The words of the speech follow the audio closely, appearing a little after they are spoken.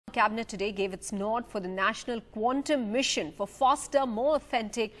Cabinet today gave its nod for the National Quantum Mission for faster, more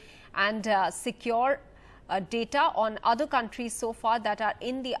authentic and secure data on other countries so far that are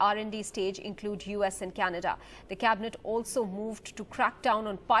in the R&D stage include US and Canada. The Cabinet also moved to crack down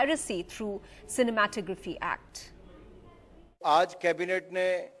on piracy through Cinematography Act. आज cabinet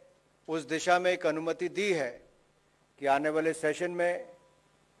ने उस दिशा में एक अनुमति दी है कि आने वाले सेशन में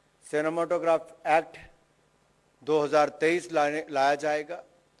सिनेमाटोग्राफ एक्ट 2023 लाया जाएगा।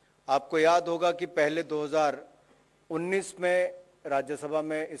 आपको याद होगा कि पहले 2019 में राज्यसभा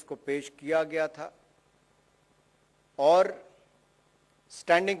में इसको पेश किया गया था और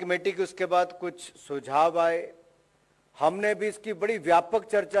स्टैंडिंग कमेटी के उसके बाद कुछ सुझाव आए। हमने भी इसकी बड़ी व्यापक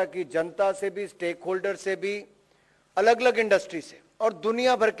चर्चा की, जनता से भी, स्टेक होल्डर से भी, अलग अलग इंडस्ट्री से, और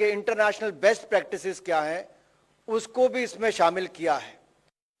दुनिया भर के इंटरनेशनल बेस्ट प्रैक्टिसेस क्या हैं उसको भी इसमें शामिल किया है।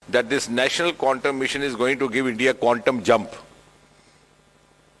 That this national quantum mission is going to give India quantum jump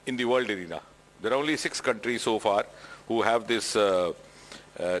in the world arena. There are only 6 countries so far who have this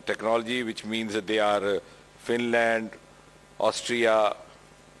technology, which means that they are Finland, Austria,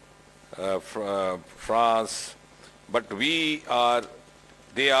 France, but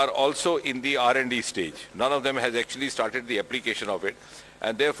they are also in the R&D stage. None of them has actually started the application of it,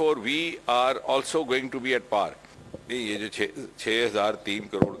 and therefore we are also going to be at par. ये जो 6,003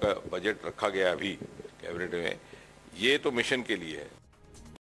 करोड़ का budget रखा गया अभी cabinet में, ये तो mission के लिए है।